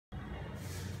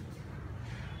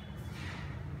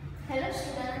Hello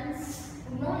students,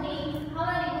 good morning. How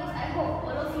are you? I hope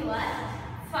all of you are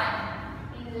fine.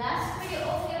 In the last video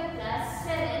of your class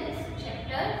 7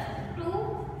 chapter 2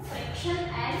 fraction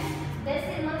and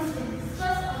decimals we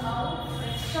discussed about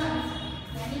fractions.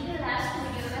 यानी कि last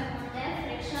video में हमने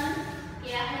fraction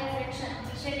क्या है, fraction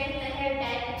किसे कहते हैं,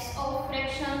 types of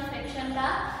fraction, fraction का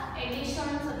addition,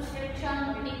 subtraction,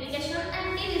 multiplication and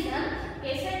division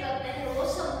कैसे करते हैं वो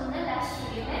सब हमने लास्ट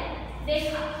वीडियो में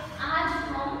देखा। आज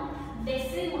हम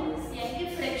डेसिमल्स यानी कि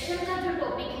फ्रैक्शन का जो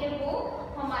टॉपिक है वो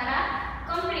हमारा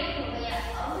कंप्लीट हो गया।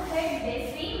 अब है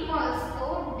डेसिमल्स। तो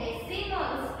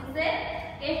डेसिमल्स किसे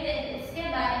कहते हैं इसके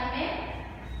बारे में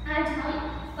आज हम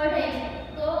पढ़ेंगे।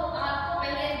 तो आपको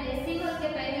पहले डेसिमल के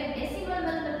पहले डेसिमल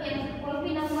मतलब क्या है, कोई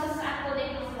भी नंबर्स आपको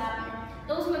देखना होगा आपने,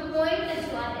 तो उसमें पॉइंट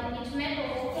जो आते हैं बीच में तो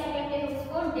वो क्या कहते हैं,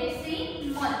 उसको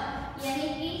डेसिमल। यानी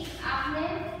कि आपने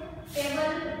टेबल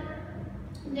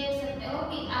देख सकते हो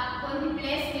कि आप कोई भी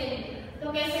प्लेस वैल्यू तो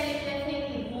कैसे लिखते थे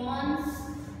कि वंस,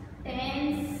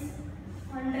 टेंस,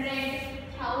 100,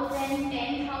 1000,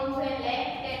 10,000, लाख,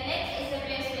 10 लाख ऐसे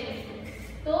प्लेस वैल्यू।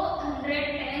 तो 100,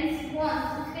 टेंस, वंस,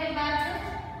 उसके बाद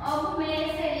अब मैं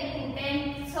ऐसे लिखूं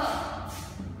 10,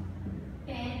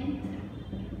 10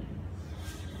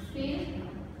 फिर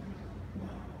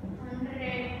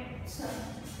 100,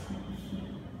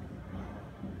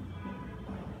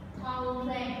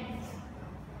 1000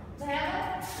 बराबर,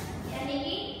 यानी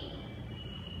कि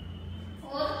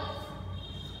और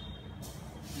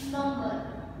नंबर।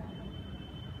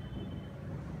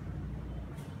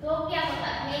 तो क्या होता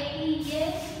है कि ये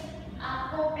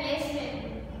आपको प्लेस वैल्यू,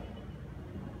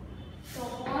 तो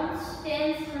वंस,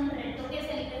 टेंस, 100 तो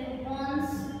कैसे लिखते हैं, वंस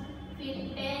फिर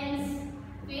टेंस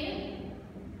फिर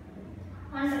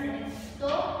 100। तो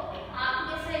आप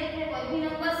कैसे लिखे, कोई भी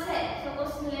नंबर्स है,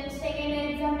 suppose let's take an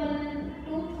example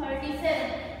 237,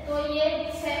 तो ये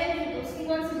 7 है तो उसकी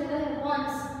कौन सी जगह है,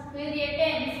 वंस, फिर ये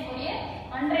टेंस और ये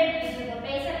 100 की जगह पे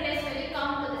ऐसे प्लेस वैल्यू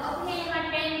काउंट करते हैं। अब है यहाँ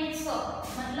 10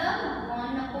 मतलब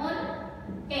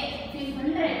 1/10, फिर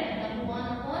 100 मतलब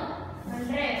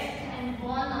 1/100 एंड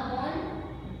 1/1000।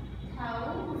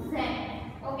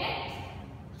 ओके,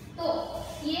 तो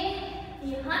ये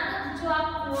यहाँ तक जो आप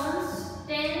वंस,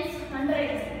 टेंस,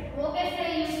 100 वो कैसे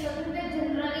यूज करते हैं,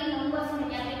 जनरली नंबर्स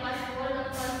में आपके पास होल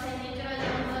नंबर्स है, नेचुरल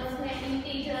नंबर्स है,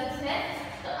 इंटीजर्स है,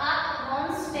 तो आप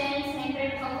वंस, टेंस, 100,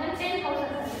 1000,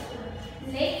 10,000।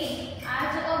 लेकिन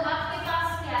आज अब आपके पास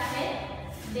क्या है,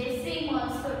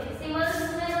 डेसिमल्स। तो डेसिमल्स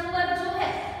में नंबर जो है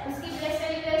उसकी प्लेस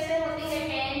वैल्यू कैसे होती है,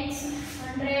 टेंस,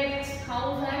 100,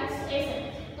 1000 ऐसे।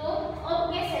 तो अब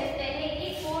कैसे लिखते हैं कि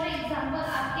फॉर एग्जांपल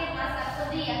आपके पास आपको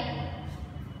दिया है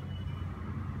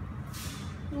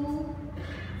 2,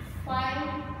 5,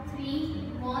 3,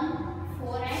 1,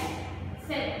 4 एंड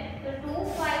 7। तो 2,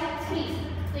 5, 3,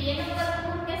 तो ये नंबर को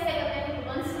हम कैसे करते हैं,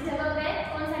 वंस की जगह पे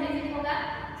कौन सा डिजिट होगा,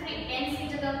 3, टेंस की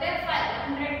जगह पे 5,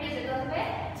 100 की जगह पे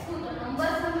 2। तो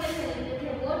नंबर्स हम कैसे लिखते थे,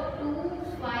 वो 2,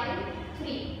 5,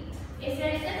 3 ऐसे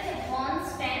लिखते थे, वंस,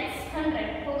 टेंस, 100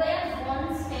 हो गया,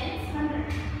 वंस, टेंस, 100।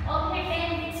 अब है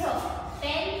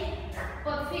 10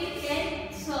 और फिर 10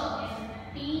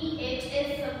 THS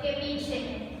सबके पीछे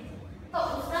है, तो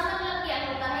उसका मतलब क्या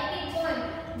होता है कि पॉइंट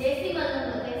डेसिमल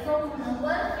नंबर है, तो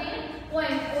नंबर फिर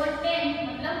पॉइंट, और 10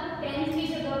 मतलब 10 की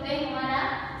जगह पे हमारा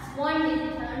 1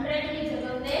 डिजिट, 100 की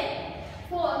जगह पे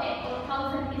 4 है और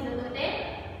 1000 की जगह पे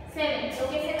 7। तो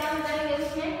कैसे काम करेंगे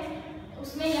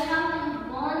उसमें यहाँ हम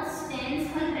वंस, टेंस,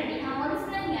 100, यहाँ वंस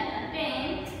नहीं आता,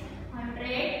 10,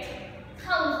 100,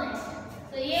 1000।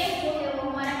 तो ये जो है वो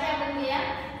हमारा क्या बन गया,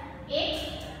 एक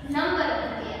नंबर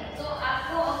बन गया। तो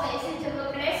आपको अब ऐसी जगह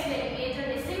प्लेस वैल्यू, ये जो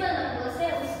डेसिमल नंबर्स है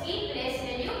उसकी प्लेस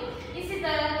वैल्यू इसी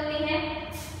तरह होती है।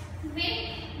 फिर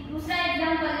दूसरा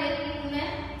एग्जांपल लेती हूँ मैं,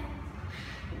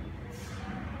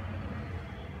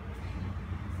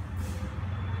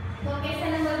 तो कैसे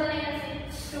नंबर बनेगा,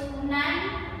 629,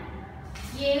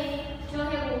 ये जो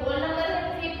है वो होल नंबर है,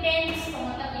 फिर टेंस तो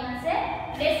मतलब यहाँ से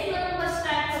डेसिमल नंबर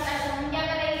स्टार्ट होता है, तो हम क्या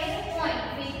करेंगे, पॉइंट,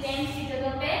 फिर टेंस की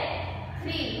जगह पे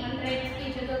 3, 100 की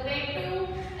जगह पे 2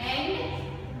 एंड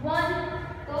 1।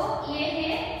 तो ये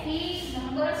है कि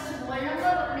नंबर्स, होल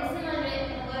नंबर और डेसिमल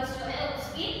नंबर्स जो है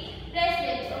उसकी प्लेस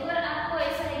वैल्यू। अगर आपको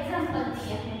ऐसा एग्जांपल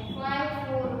दिया है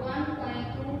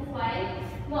 541.251,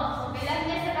 तो पहले हम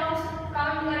कैसे काउंट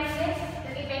करेंगे,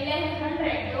 क्योंकि पहले है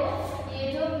 100, तो ये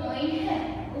जो पॉइंट है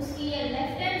उसकी ये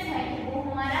लेफ्ट हैंड साइड वो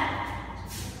हमारा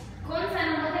कौन सा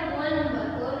नंबर है, होल नंबर,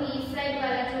 और इस साइड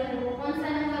वाला जो है वो कौन सा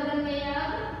नंबर बन गया,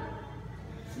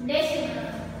 डेसिमल।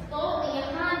 तो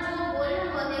यहाँ जो होल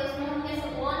नंबर है उसमें हम कैसे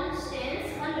वंस, टेंस,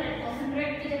 100, तो 100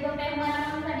 की जगह पे हमारा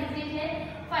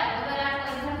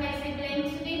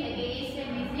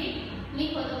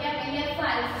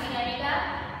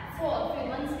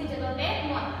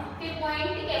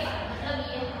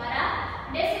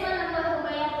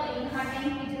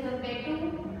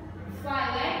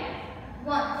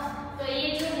तो ये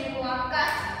जो है वो आपका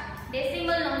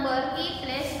डेसिमल नंबर की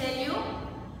प्लेस वैल्यू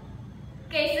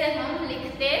कैसे हम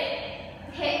लिखते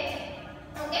हैं।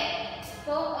 ओके,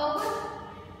 तो अब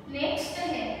नेक्स्ट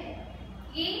है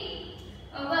कि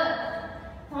अगर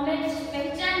हमें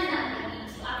पहचानना है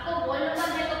कि आपको होल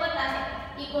नंबर है तो पता है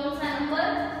कि कौन सा नंबर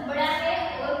बड़ा है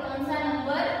और कौन सा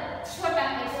नंबर छोटा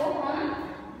है। तो हम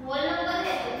होल नंबर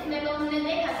है तो उसमें तो हमने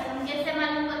देखा कि हम कैसे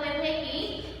मालूम करते थे कि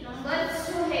नंबर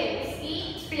जो है उसकी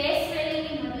प्लेस वैल्यू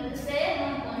की मदद से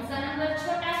हम कौन सा नंबर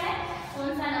छोटा है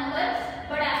कौन सा नंबर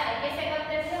बड़ा है कैसे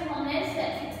करते थे। हमने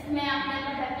 6th में आपने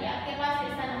पढ़ा कि आपके पास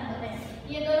ऐसा नंबर है,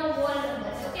 ये दोनों होल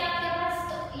नंबर है, ओके, आपके पास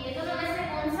तो ये दोनों में से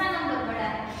कौन सा नंबर बड़ा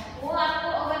है वो आपको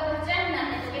अगर पहचानना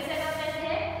है तो कैसे करते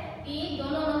थे कि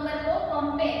दोनों नंबर को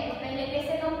कंपेयर। तो पहले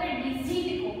कैसे कंपेयर, डिजिट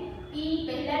को, कि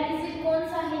पहला डिजिट कौन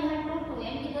सा है यहाँ 2 2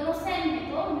 यानी कि दोनों सेम है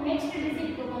तो नेक्स्ट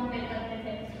डिजिट को कंपेयर करते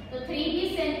थे। तो 3 भी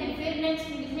सेम है, फिर नेक्स्ट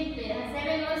डिजिट तो यहाँ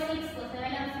 7 और 6, तो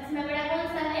 7 और 6 में बड़ा कौन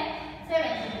सा है 7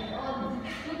 और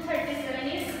 237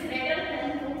 इज ग्रेटर देन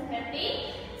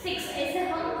 236, ऐसे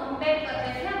हम कंपेयर करते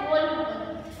थे होल नंबर।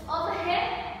 अब है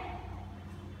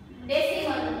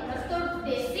डेसिमल नंबर, तो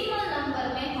डेसिमल नंबर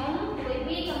में हम कोई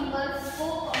भी नंबर को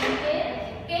कंपेयर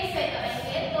कैसे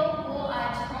करेंगे तो वो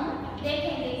आज हम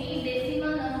देखेंगे कि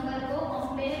डेसिमल नंबर को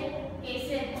कंपेयर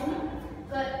कैसे हम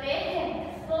करते हैं।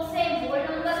 तो सेम होल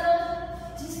नंबर को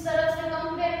जिस तरह से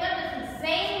कंपेयर करते हैं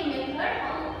सेम मेथड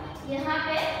हम यहाँ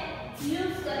पे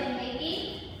यूज करेंगे कि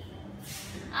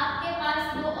आपके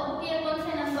पास दो अवयव कौन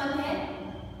से नंबर है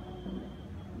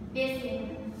डेसिमल,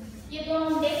 ये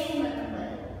दोनों डेसिमल नंबर है।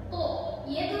 तो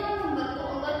ये दोनों नंबर को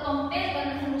अगर कंपेयर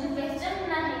करना है मुझे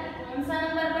पहचानना है कौन सा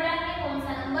नंबर बड़ा है कौन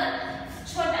सा नंबर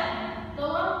छोटा है। तो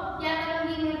क्या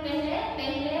करूंगी मैं,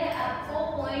 पहले आपको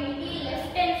पॉइंट की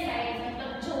लेफ्ट हैंड साइड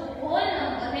मतलब जो होल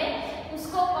नंबर है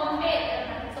उसको कंपेयर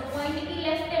करना है। तो पॉइंट की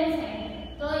लेफ्ट हैंड साइड,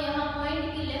 तो यहाँ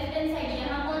पॉइंट की लेफ्ट हैंड साइड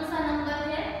यहाँ कौन सा नंबर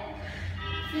है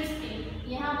 15,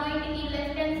 यहाँ पॉइंट की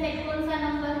लेफ्ट हैंड साइड कौन सा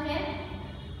नंबर है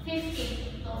 15,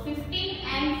 तो 15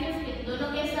 एंड 15 दोनों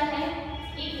कैसा है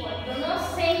इक्वल, दोनों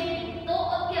सेम है। तो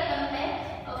अब क्या करना है,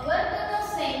 अगर दोनों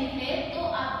सेम है तो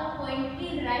आपको पॉइंट की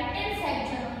राइट हैंड साइड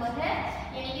जो नंबर है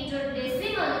यानी कि जो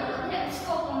डेसिमल नंबर है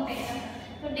उसको कंपेयर करना है।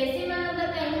 तो डेसिमल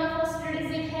नंबर का यहाँ फर्स्ट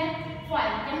डिजिट है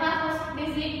 5, यहाँ फर्स्ट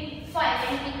डिजिट 5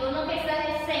 यानी कि दोनों कैसा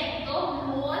है सेम, तो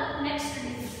और नेक्स्ट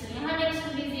डिजिट, तो यहाँ नेक्स्ट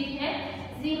डिजिट है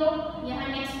 0, यहाँ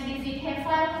नेक्स्ट डिजिट है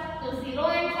 5, तो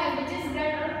 0 and 5 which is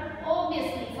greater,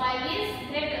 obviously 5 is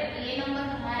greater, तो ये नंबर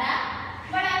हमारा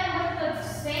बड़ा नंबर। तो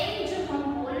सेम जो हम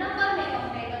होल नंबर में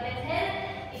कंपेयर करते थे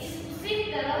उसी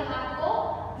तरह आपको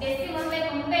डेसिमल में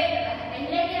कंपेयर करना है।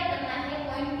 पहले क्या करना है,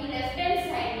 पॉइंट की लेफ्ट हैंड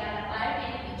साइड वाला पार्ट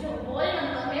यानी कि जो होल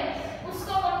नंबर है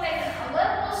उसको कंपेयर करना, अगर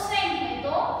वो सेम है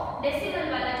तो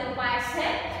डेसिमल वाला जो पार्ट है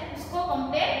उसको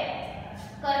कंपेयर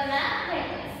करना है।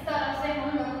 इस तरह से हम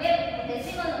नंबर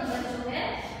डेसिमल नंबर जो है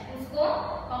उसको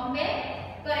कंपेयर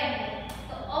करेंगे।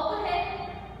 तो अब है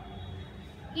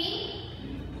कि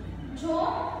जो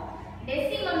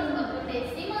डेसिमल नंबर, तो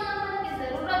डेसिमल नंबर की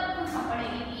जरूरत कहाँ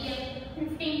पड़ेगी कि ये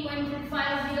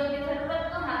 15.50 की जरूरत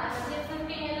कहाँ है, सिर्फ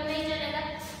 15 है तो नहीं चलेगा।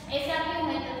 ऐसा क्यों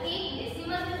है, तो कि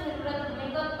डेसिमल की जरूरत हमें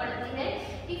कब पड़ती है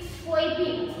कि कोई भी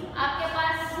आपके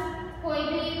पास कोई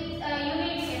भी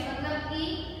यूनिट है मतलब कि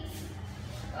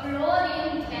लोअर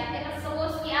यूनिट है आपके पास,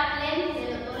 सपोज कि आप लेंथ ले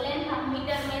लो तो लेंथ आप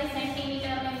मीटर में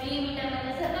सेंटीमीटर में मिलीमीटर में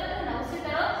मेजर करते हैं ना, उसी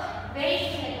तरह वेट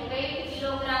है तो वेट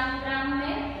किलोग्राम ग्राम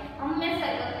में हम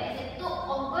मेजर करते हैं। तो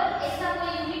अगर ऐसा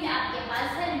कोई यूनिट आपके पास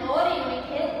है लोअर यूनिट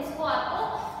है उसको आपको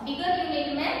बिगर यूनिट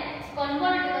में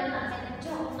कन्वर्ट करना है।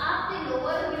 जो आप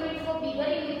लोअर यूनिट को बिगर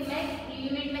यूनिट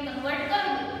में कन्वर्ट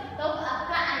करोगे तो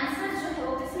आपका आंसर जो है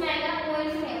वो किसमें आएगा,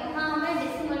 पॉइंट में, वहां हमें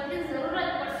डेसिमल की जरूरत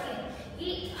पड़ती है। कि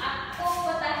आपको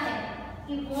पता है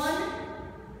कि 1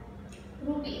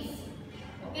 रुपीस,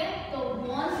 ओके, तो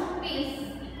 1 रुपीस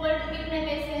इक्वल टू कितने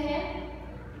पैसे हैं,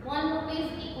 1 रुपीस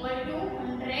इक्वल टू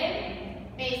 100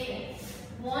 पैसे,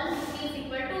 1 रुपीस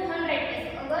इक्वल टू 100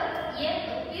 पैसे। अगर ये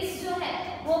रुपीस जो है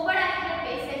वो बड़ा है,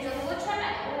 पैसे जो वो छोटा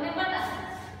है, वो हमें पता है,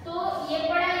 तो ये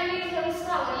बड़ा यूनिट है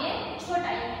उसका और ये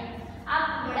छोटा यूनिट। आप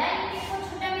बड़ा यूनिट को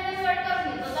छोटा में कन्वर्ट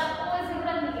करोगे तो आपको कोई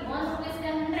जरूरत नहीं है 1 रुपीस के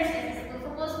 100 पैसे। तो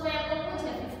सपोज कोई आपको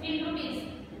पूछे 15 रुपीस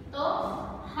तो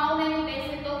हाउ मेनी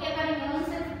पैसे, तो क्या करेंगे हम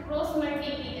सिर्फ क्रॉस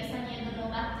मल्टीप्लिकेशन ये दोनों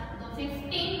का, तो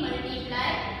 15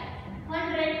 मल्टीप्लाई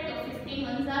 100, तो 15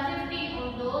 1 जा 15 और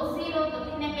 2 0, तो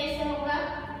कितने पैसे होगा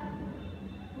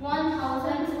 1500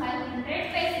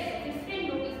 पैसे। तो 15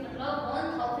 रुपीस मतलब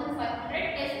 1500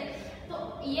 पैसे। तो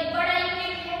ये बड़ा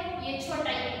यूनिट है, ये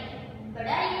छोटा यूनिट है।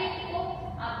 बड़ा यूनिट को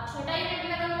आप छोटा यूनिट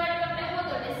में कन्वर्ट करते हो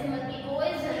तो डेसिमल की कोई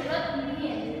जरूरत नहीं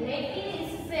है, लेकिन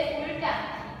इससे उल्टा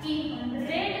कि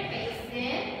 100 पैसे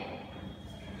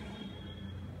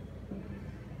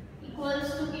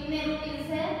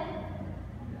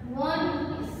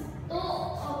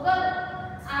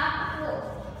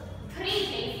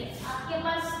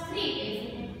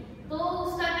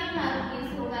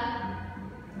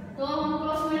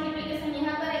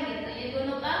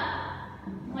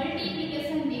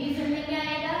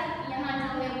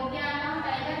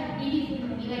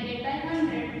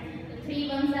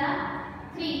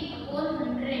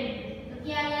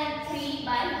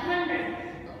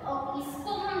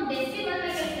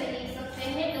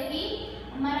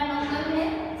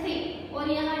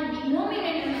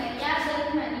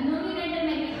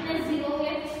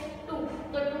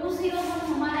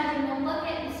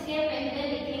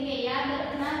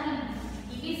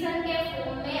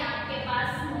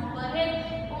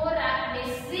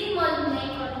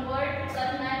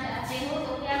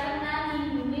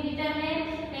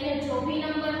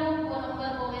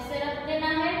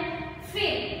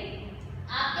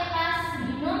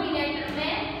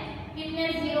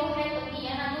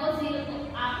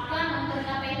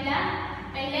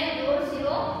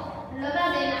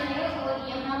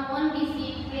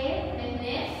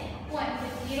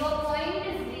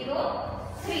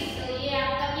 3। तो ये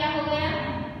आपका क्या हो गया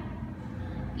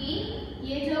कि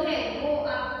ये जो है वो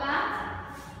आपका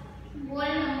होल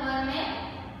नंबर में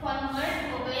कन्वर्ट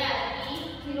हो गया कि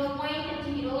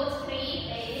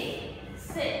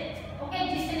 0.0386। ओके,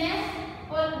 जितने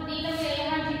और दिए हुए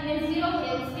यहाँ जितने जीरो है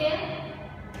उसके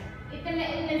इतने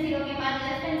उतने जीरो के बाद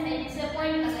लेफ्ट हैंड साइड से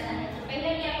पॉइंट लगाना है। तो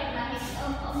पहले क्या करना है,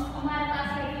 हमारे पास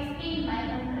है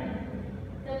 15/100।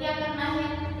 तो क्या करना है,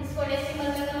 इसको डेसिमल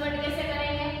में कन्वर्ट कैसे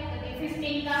करेंगे, तो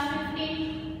 15 का 15,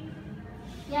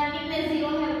 यहाँ कितने जीरो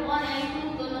है 1 और 2,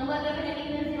 तो नंबर के पहले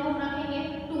कितने जीरो हम रखेंगे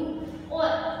 2, और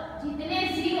जितने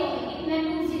जीरो है कितने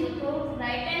 2 जीरो, तो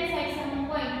राइट हैंड साइड से हम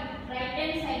पॉइंट राइट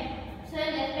हैंड साइड से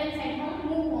लेफ्ट हैंड साइड हम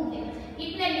मूव होंगे।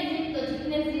 कितने डिजिट, तो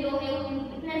जितने जीरो है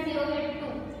कितने जीरो है 2,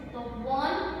 तो 1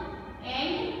 और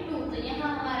 2, तो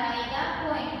यहाँ हमारा आएगा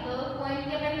पॉइंट। तो पॉइंट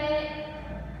के पहले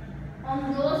हम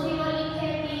 2 जीरो लिखे,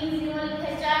 3 जीरो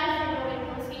लिखे, 4 जीरो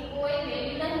लिखे, उसकी कोई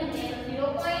वैल्यू नहीं है।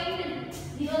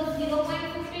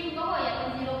 0.15 कहो या तो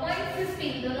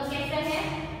 0.15, दोनों कैसे हैं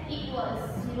इक्वल्स,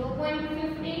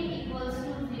 0.15 इक्वल्स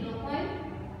टू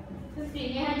 0.15।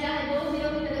 यहाँ चाहे 2 जीरो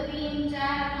की तो 3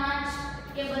 4 5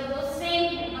 के बदले सेम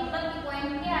है, मतलब कि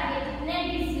पॉइंट के आगे जितने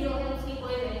भी जीरो है उसकी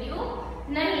कोई वैल्यू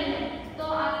नहीं है। तो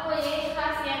आपको ये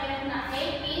खास याद रखना है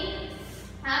कि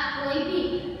आप कोई भी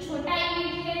छोटा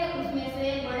यूनिट है उसमें से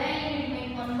बड़ा यूनिट में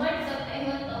कन्वर्ट करते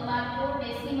हो तो आपको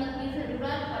डेसिमल की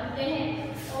जरूरत पड़ते हैं।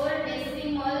 और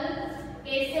डेसिमल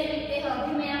कैसे लिखते हैं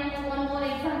अभी मैं आपको वन और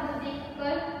एग्जांपल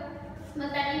देकर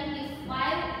बताती हूँ कि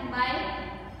 5/1000।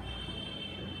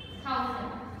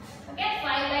 ओके,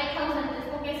 5/1000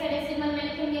 इसको कैसे डेसिमल में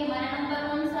लिखेंगे, हमारा नंबर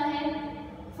कौन सा है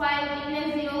 5, कितने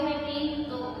जीरो है 3,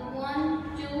 तो 1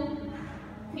 2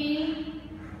 3,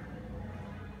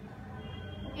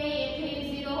 ओके ये 3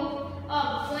 जीरो। अब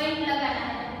पॉइंट लगाना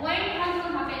है, पॉइंट हम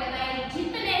कहाँ पे लगाएंगे,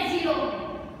 जितने जीरो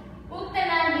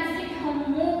उतना डिजिट हम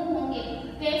मूव होंगे।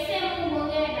 कैसे मूव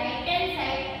होंगे, right hand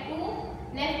side to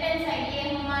left hand side, ये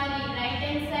हमारी राइट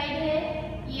हैंड साइड है,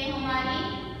 ये हमारी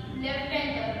left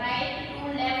hand, right to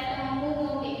left हम मूव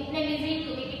होंगे। कितने डिजिट,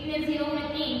 तो कितने जीरो में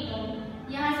 3, तो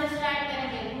यहाँ से स्टार्ट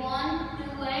करेंगे 1 2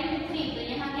 और 3, तो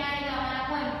यहाँ क्या आएगा हमारा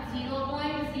पॉइंट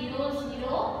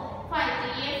 0.005, तो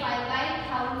ये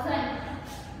 5/1000।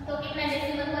 तो कितना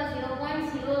डेसिमल का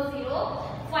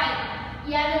 0.005।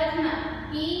 याद रखना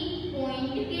कि पॉइंट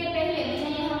के पहले मैंने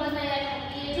यहाँ बताया था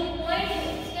कि ये जो पॉइंट है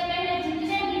इसके पहले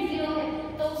जितने भी जीरो है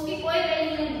तो उसकी कोई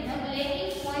वैल्यू नहीं है, लेकिन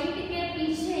पॉइंट के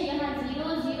पीछे यहाँ 0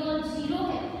 0 0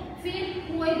 है, फिर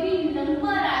कोई भी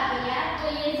नंबर आ गया तो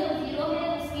ये जो जीरो है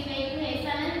उसकी वैल्यू है।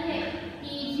 ऐसा नहीं है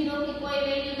कि जीरो की कोई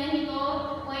वैल्यू नहीं तो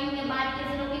पॉइंट के बाद के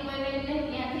जीरो की कोई वैल्यू नहीं,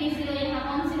 यहाँ 3 जीरो यहाँ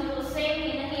 1 जीरो तो सेम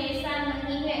है, नहीं ऐसा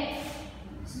नहीं है।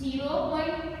 0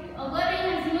 अगर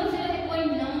यहाँ 0 0 है कोई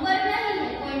नंबर नहीं है,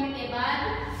 पॉइंट के बाद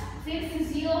सिर्फ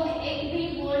 0 है, एक भी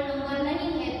होल नंबर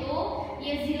नहीं है, तो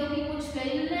ये 0 की कुछ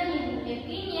वैल्यू नहीं है।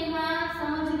 लेकिन यहाँ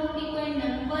समझ लो कि कोई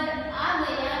नंबर आ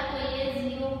गया तो ये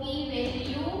 0 की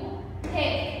वैल्यू है।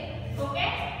 ओके,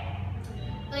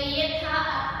 तो ये था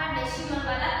आपका डेसिमल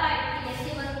वाला पार्ट।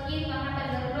 डेसिमल की वहां पर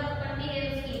जरूरत पड़ती है,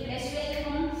 उसकी फ्लैश वैल्यू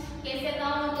हम कैसे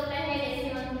काउंट करते हैं,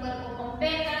 डेसिमल नंबर को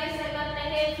कंपेयर कैसे करते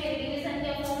हैं, फिर डिवीजन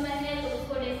के फॉर्म में है तो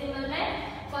उसको डेसिमल में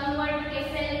कन्वर्ट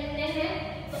कैसे लिखते हैं।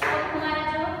 तो अब हमारा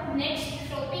जो नेक्स्ट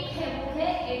टॉपिक है वो है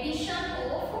एडिशन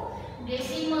ऑफ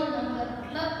डेसिमल नंबर,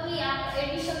 मतलब कि आप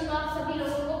एडिशन तो आप सभी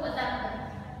लोगों को पता है,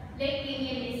 लेकिन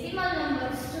ये डेसिमल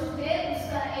नंबर्स जो है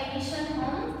उसका एडिशन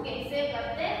हम कैसे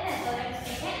करते हैं। तो लेट्स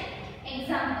टेक एन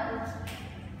एग्जांपल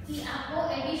कि आपको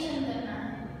एडिशन करना है।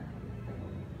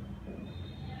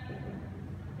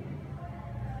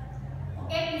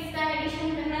 ओके, किसका एडिशन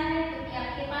करना है, तो कि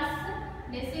आपके पास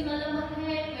डेसिमल नंबर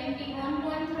है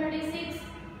 21.36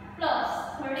 प्लस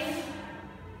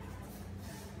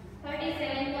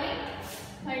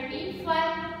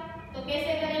 37.35। तो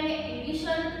कैसे करेंगे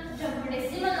एडिशन, जब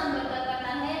डेसिमल नंबर का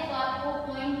करना है तो आपको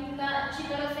पॉइंट का अच्छी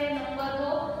तरह से नंबर को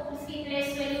उसकी प्लेस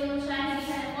वैल्यू अनुसार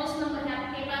लिखना है। फर्स्ट नंबर है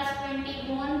आपके पास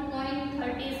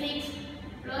 21.36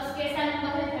 प्लस कैसा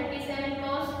नंबर है 37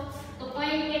 प्लस, तो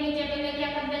पॉइंट के नीचे पहले क्या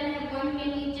कर देना है, पॉइंट के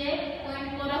नीचे पॉइंट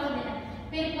को रख देना।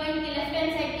 फिर पॉइंट की लेफ्ट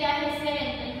हैंड साइड क्या है 7,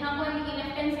 तो यहाँ पॉइंट की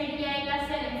लेफ्ट हैंड साइड क्या आएगा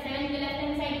 7, 7 की लेफ्ट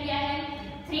हैंड साइड क्या है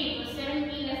 3, तो 7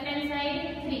 की लेफ्ट हैंड साइड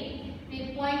 3। फिर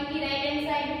पॉइंट की राइट हैंड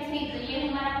साइड 3, तो ये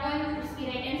हमारा पॉइंट, उसकी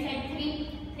राइट हैंड साइड 3,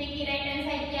 3 की राइट हैंड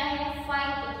साइड क्या है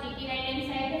 5, तो 3 की राइट हैंड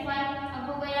साइड है 5। अब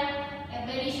हो गया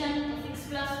एडिशन, तो 6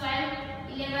 प्लस 5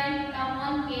 11 का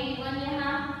 1 कैरी 1,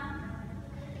 यहाँ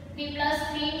 3 प्लस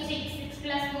 3 6, 6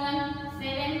 प्लस 1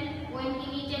 7, पॉइंट के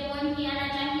नीचे पॉइंट ही आना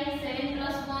चाहिए 7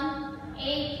 प्लस 1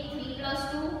 8, 3 प्लस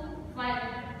 2 5।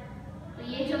 तो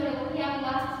ये जो है वो क्या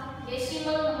हुआ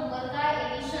डेसिमल नंबर का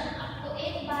एडिशन। आपको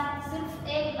एक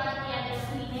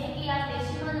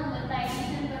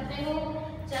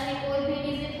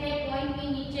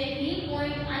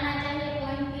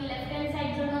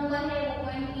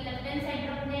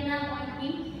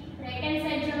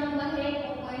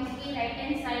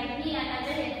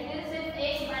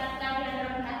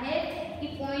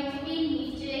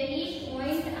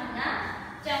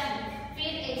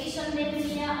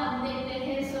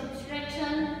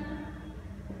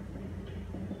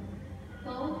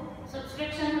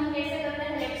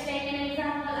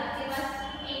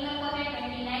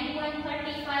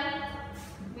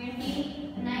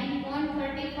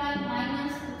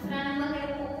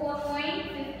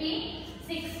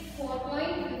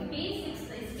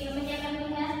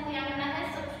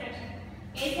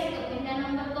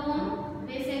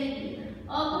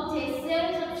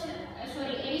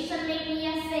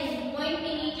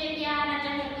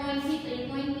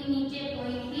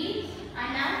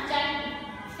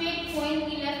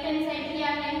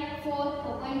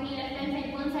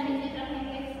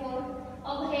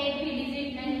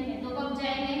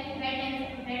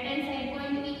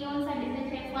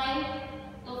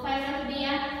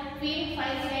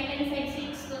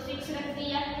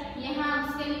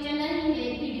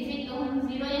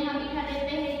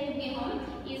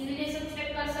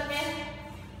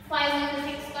 5 में से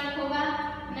 6 कट होगा,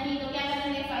 नहीं तो क्या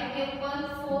करेंगे 5 के ऊपर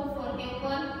 4, 4 के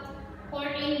ऊपर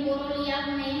 14 बोरो लिया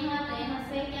हमने यहाँ, तो यहाँ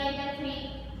से क्या आएगा 3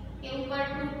 के ऊपर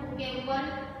 2, 2 के ऊपर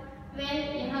 12,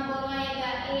 यहाँ बोरो आएगा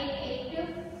 8, 8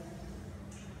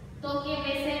 तो क्या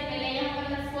कैसे पहले यहाँ पर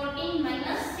 14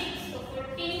 माइनस 6, तो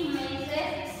 14 में से 6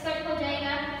 कट हो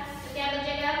जाएगा, तो क्या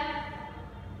बचेगा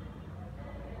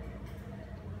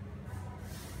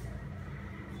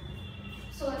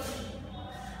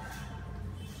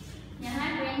यहाँ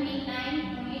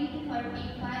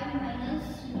 29.35 माइनस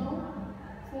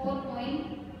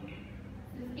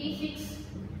 4.56,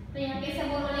 तो यहाँ कैसे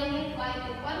बोल लेंगे 5 के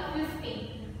ऊपर 50,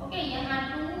 ओके, यहाँ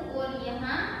 2 और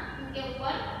यहाँ 2 के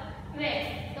ऊपर 12,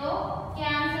 तो क्या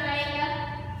आंसर आएगा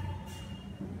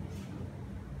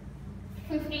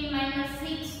 15 माइनस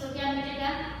 6, तो क्या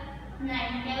बचेगा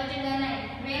 9, क्या बचेगा 9,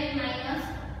 12 माइनस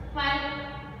 5,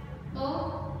 तो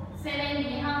 7,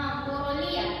 यहाँ हम बोरो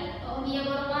लिया, तो ये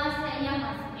बोरो कहाँ से है,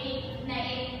 यहाँ 8,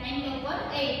 9 के ऊपर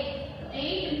 8, तो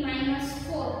 8 माइनस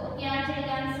 4, तो क्या आ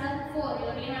जाएगा आंसर 4,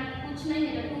 और यहाँ कुछ नहीं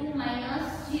है, 2 माइनस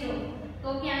 0, तो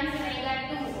क्या आंसर आएगा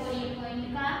 2, और ये पॉइंट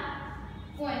का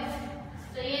पॉइंट।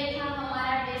 तो ये था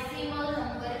हमारा डेसिमल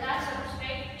नंबर का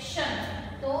सब्सट्रैक्शन।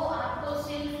 तो आपको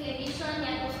सिर्फ एडिशन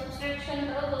या तो सब्सट्रैक्शन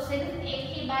करो तो सिर्फ एक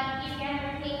ही बात की ध्यान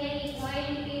रखनी है कि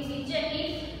पॉइंट के नीचे की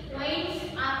पॉइंट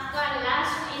आपका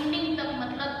लास्ट एंडिंग तक,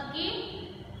 मतलब कि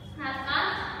आपका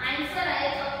आंसर आए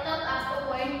तब तक आपको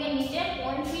पॉइंट के नीचे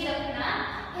पॉइंट ही रखना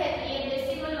है। ये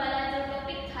डेसिमल वाला जो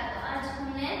टॉपिक था, तो आज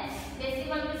हमने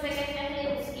डेसिमल किसे कहते हैं,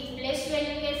 उसकी प्लेस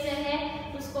वैल्यू कैसे है,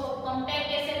 उसको कंपेयर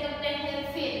कैसे करते हैं,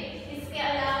 फिर इसके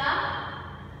अलावा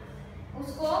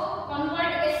उसको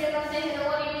कन्वर्ट कैसे करते हैं,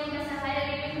 लोअर यूनिट में से हायर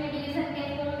यूनिट में डिवीजन के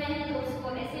फॉर्म में है तो उसको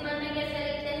डेसिमल में कैसे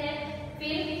लिखते हैं,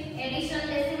 फिर एडिशन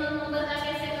डेसिमल नंबर का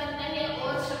कैसे करते हैं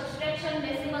और सब्सट्रैक्शन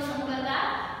डेसिमल नंबर का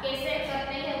कैसे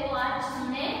करते हैं, वो आज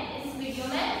हमने इस वीडियो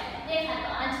में देखा। तो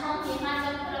आज हम यहाँ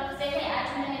तक रखते हैं, आज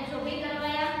मैंने जो भी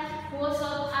करवाया वो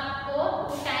सब आपको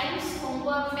 2 टाइम्स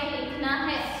होमवर्क में लिखना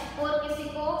है, और किसी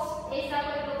को ऐसा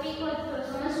कोई टॉपिक हो जो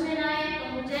समझ में ना आए तो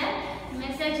मुझे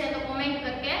मैसेज या तो कमेंट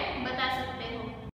करके बता सकते हैं।